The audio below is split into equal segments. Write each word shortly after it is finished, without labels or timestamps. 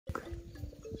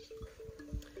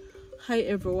Hi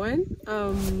everyone,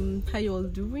 how you all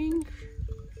doing?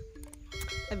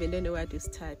 I even don't know where to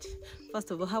start.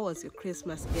 First of all, how was your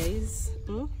Christmas, guys?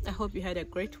 I hope you had a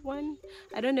great one.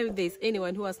 I don't know if there's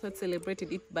anyone who has not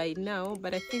celebrated it by now,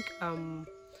 but I think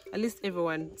at least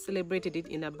everyone celebrated it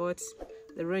in about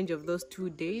the range of those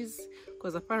 2 days,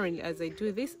 because apparently as I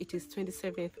do this, it is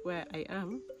 27th where I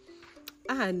am,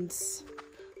 and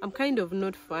I'm kind of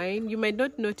not fine. You might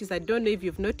not notice, I don't know if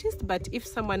you've noticed, but if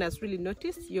someone has really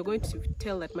noticed, you're going to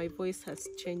tell that my voice has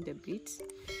changed a bit.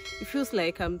 It feels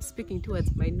like I'm speaking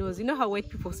towards my nose. You know how white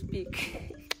people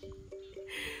speak?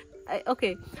 I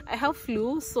have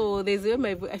flu, so there's a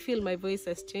way I feel my voice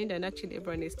has changed, and actually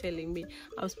everyone is telling me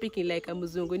I'm speaking like a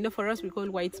muzungu. You know, for us we call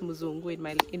whites muzungu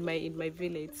in my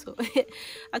village. So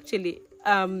actually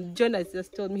John has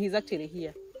just told me, he's actually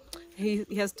here. He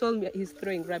has told me he's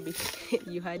throwing rubbish.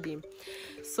 You heard him.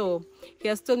 So he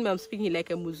has told me I'm speaking like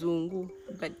a muzungu,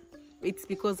 but it's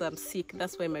because I'm sick.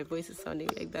 That's why my voice is sounding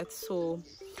like that. So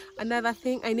another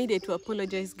thing, I needed to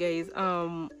apologize, guys.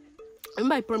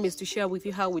 Remember I promised to share with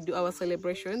you how we do our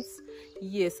celebrations.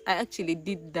 Yes, I actually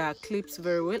did the clips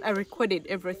very well. I recorded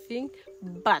everything,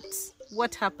 but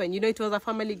what happened, you know, it was a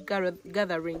family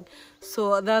gathering,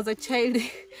 so there was a child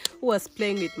who was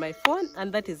playing with my phone,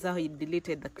 and that is how he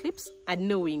deleted the clips,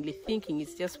 unknowingly, thinking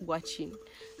he's just watching.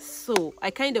 So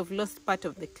I kind of lost part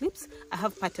of the clips. I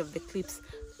have part of the clips.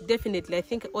 Definitely, I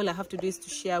think all I have to do is to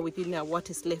share with you now what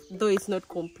is left, though it's not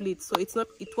complete. So it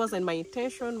wasn't my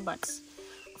intention, but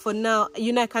for now,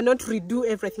 you know, I cannot redo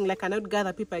everything. Like, I cannot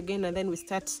gather people again and then we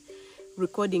start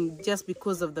recording just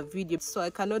because of the video. So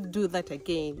I cannot do that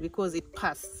again because it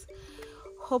passed.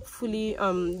 Hopefully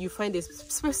you find a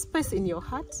space in your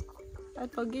heart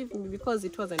and forgive me, because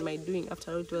it wasn't my doing.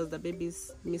 After all, it was the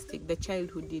baby's mistake, the child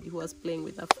who was playing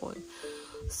with the phone.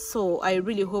 So I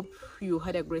really hope you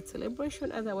had a great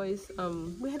celebration. Otherwise,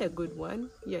 we had a good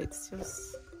one. Yeah, it's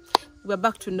just, we're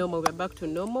back to normal.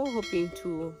 Hoping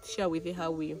to share with you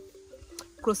how we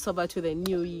cross over to the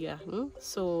new year.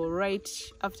 So right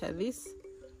after this,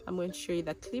 I'm going to show you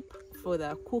the clip for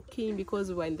the cooking, because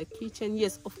we were in the kitchen.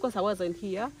 Yes, of course I wasn't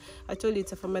here. I told you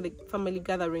it's a family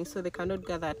gathering, so they cannot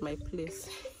gather at my place.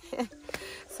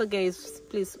 So guys,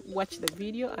 please watch the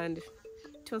video, and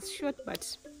it was short,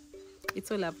 but it's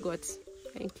all I've got.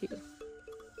 Thank you.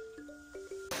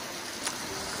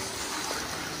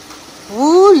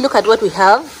 Ooh, look at what we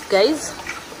have, guys.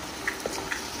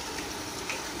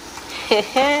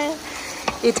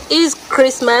 It is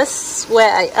Christmas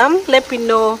where I am. Let me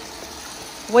know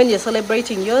when you're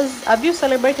celebrating yours. Have you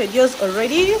celebrated yours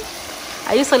already?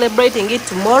 Are you celebrating it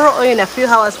tomorrow or in a few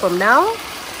hours from now?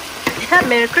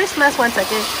 Merry Christmas once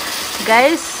again,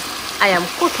 guys. I am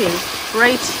cooking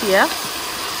right here.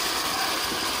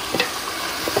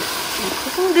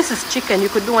 This is chicken. You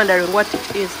could be wondering what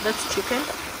it is. That's chicken.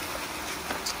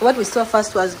 What we saw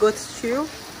first was goat stew.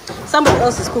 Somebody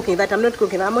else is cooking that. I'm not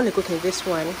cooking. I'm only cooking this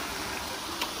one.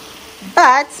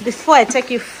 But before I take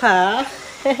you far,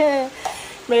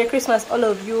 Merry Christmas all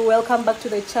of you. Welcome back to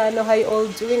the channel. How you all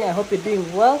doing? I hope you're doing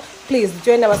well. Please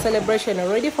join our celebration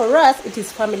already. For us, it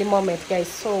is family moment, guys.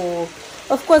 So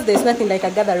of course there's nothing like a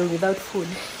gathering without food.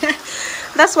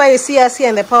 That's why you see us here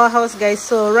in the powerhouse, guys.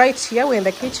 So right here, we're in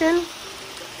the kitchen.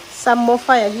 Some more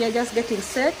fire here, just getting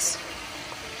set.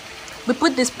 We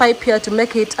put this pipe here to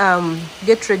make it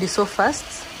get ready so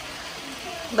fast.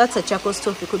 That's a charcoal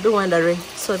stove, you could be wondering.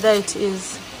 So there it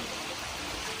is.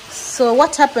 So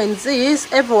what happens is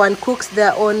everyone cooks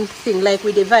their own thing, like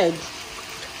we divide.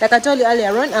 Like I told you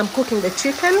earlier on, I'm cooking the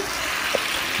chicken.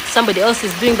 Somebody else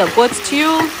is doing the goat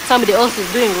stew. Somebody else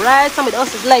is doing rice. Somebody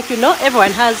else is, like, you know,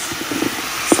 everyone has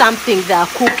something they are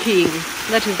cooking.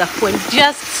 That is the point.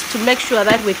 Just to make sure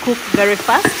that we cook very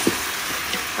fast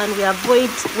and we avoid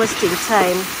wasting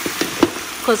time,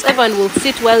 because everyone will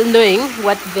sit well knowing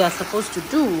what they are supposed to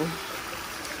do.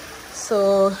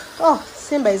 So, oh,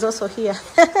 Simba is also here.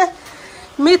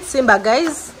 Meet Simba,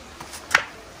 guys.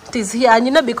 It is here, and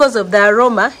you know, because of the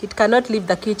aroma, it cannot leave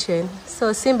the kitchen.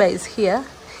 So Simba is here.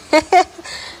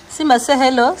 Simba, say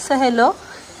hello. Say hello.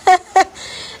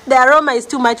 The aroma is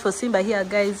too much for Simba here,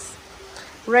 guys.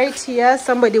 Right here,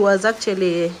 somebody was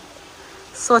actually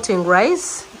sorting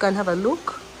rice. You can have a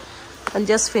look. And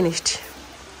just finished.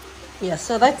 Yeah,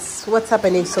 so that's what's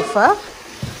happening so far.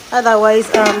 Otherwise,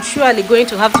 I'm surely going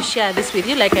to have to share this with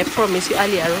you, like I promised you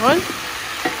earlier on.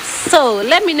 So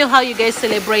let me know how you guys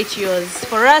celebrate yours.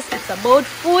 For us, it's about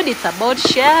food, it's about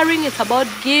sharing, it's about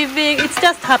giving. It's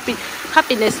just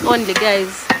happiness only,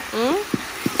 guys.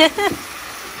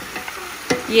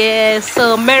 Yeah,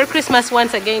 so Merry Christmas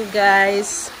once again,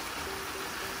 guys.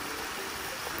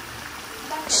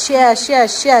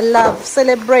 Share love.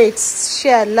 Celebrate,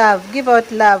 share love, give out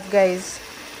love, guys.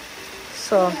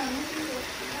 So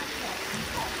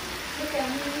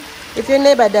if your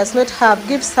neighbor does not have,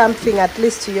 give something at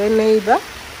least to your neighbor,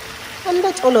 and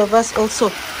let all of us also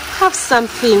have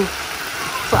something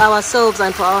for ourselves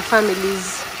and for our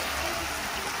families.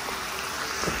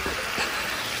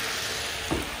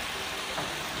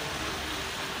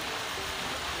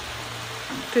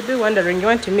 To be wondering, you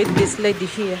want to meet this lady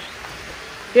here.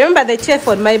 Remember the chef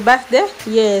on my birthday?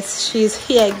 Yes, she's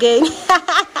here again.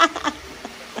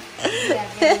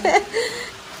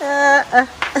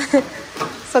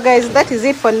 So guys, that is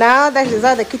it for now. That is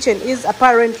how the kitchen is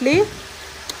apparently.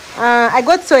 I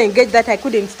got so engaged that I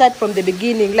couldn't start from the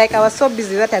beginning. Like, I was so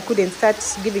busy that I couldn't start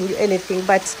giving you anything.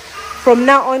 But from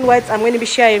now onwards, I'm going to be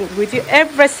sharing with you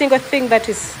every single thing that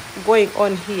is going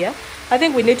on here. I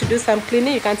think we need to do some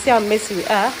cleaning. You can see how messy we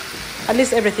are. At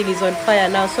least everything is on fire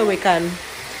now, so we can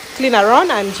clean around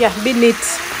and yeah, be neat.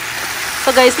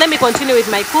 So guys, let me continue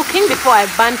with my cooking before I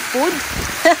burn food.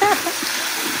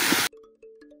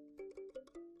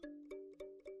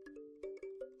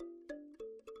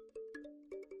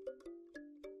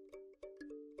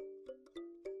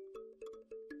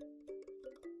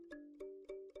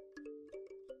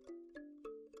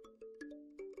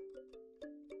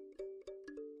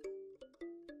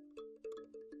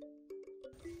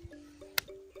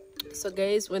 So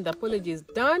guys, when the apology is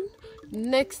done,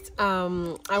 next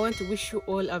I want to wish you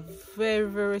all a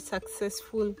very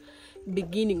successful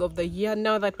beginning of the year.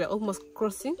 Now that we're almost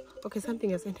crossing, okay,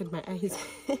 something has entered my eyes.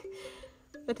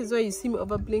 That is why you see me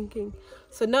over blinking.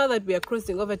 So now that we are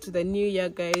crossing over to the new year,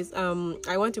 guys,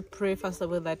 I want to pray first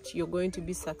of all that you're going to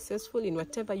be successful in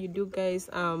whatever you do, guys.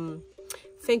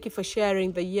 Thank you for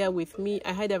sharing the year with me.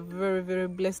 I had a very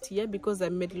blessed year because I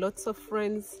made lots of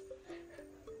friends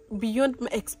beyond my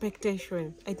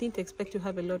expectation. I didn't expect to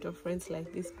have a lot of friends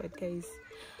like this, but guys,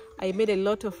 I made a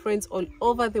lot of friends all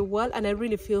over the world, and I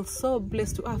really feel so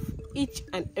blessed to have each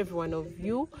and every one of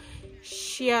you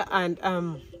share and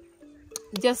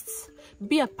just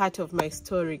be a part of my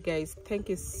story, guys. Thank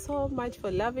you so much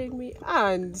for loving me,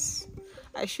 and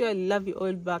I sure love you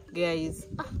all back, guys.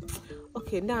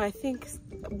 Okay, now I think,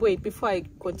 wait, before I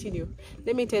continue,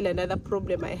 let me tell you another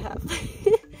problem I have.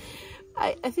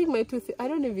 I think my tooth, I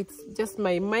don't know if it's just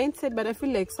my mindset, but I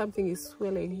feel like something is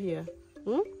swelling here.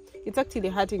 It's actually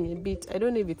hurting a bit. I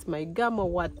don't know if it's my gum or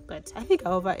what, but I think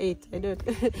I overate. I don't.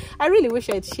 I really wish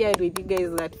I'd shared with you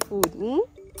guys that food.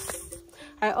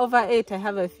 I overate, I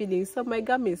have a feeling. So my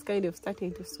gum is kind of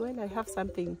starting to swell. I have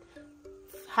something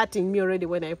hurting me already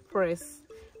when I press.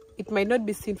 It might not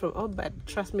be seen from up, but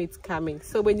trust me, it's coming.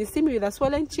 So when you see me with a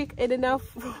swollen cheek,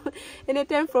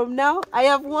 anytime from now, I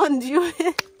have warned you.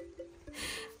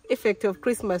 Effect of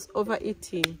Christmas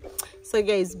overeating. So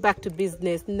guys, back to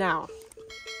business now.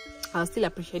 I'll still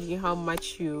appreciate you how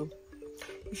much you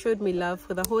showed me love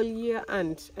for the whole year,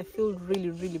 and I feel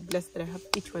really blessed that I have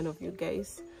each one of you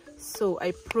guys. So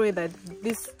I pray that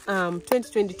this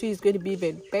 2022 is going to be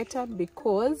even better,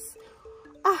 because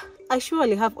I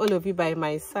surely have all of you by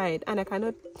my side, and I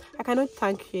cannot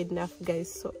thank you enough, guys.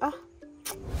 So